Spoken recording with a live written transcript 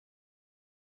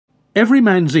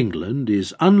Everyman's England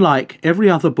is unlike every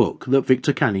other book that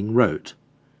Victor Canning wrote.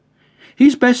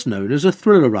 He's best known as a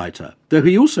thriller writer, though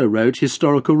he also wrote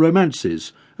historical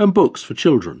romances and books for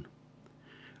children.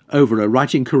 Over a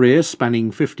writing career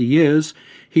spanning 50 years,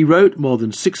 he wrote more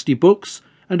than 60 books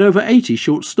and over 80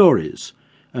 short stories,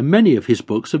 and many of his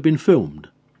books have been filmed.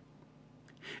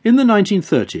 In the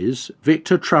 1930s,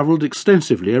 Victor travelled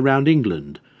extensively around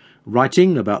England,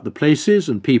 writing about the places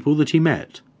and people that he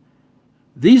met.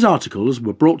 These articles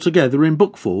were brought together in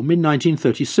book form in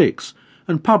 1936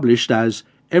 and published as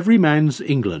Everyman's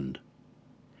England.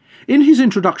 In his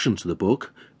introduction to the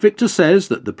book, Victor says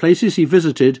that the places he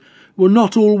visited were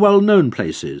not all well-known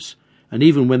places, and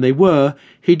even when they were,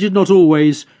 he did not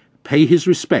always pay his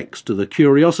respects to the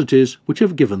curiosities which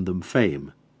have given them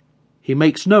fame. He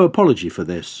makes no apology for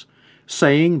this,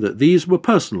 saying that these were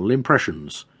personal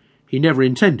impressions. He never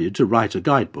intended to write a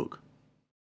guidebook.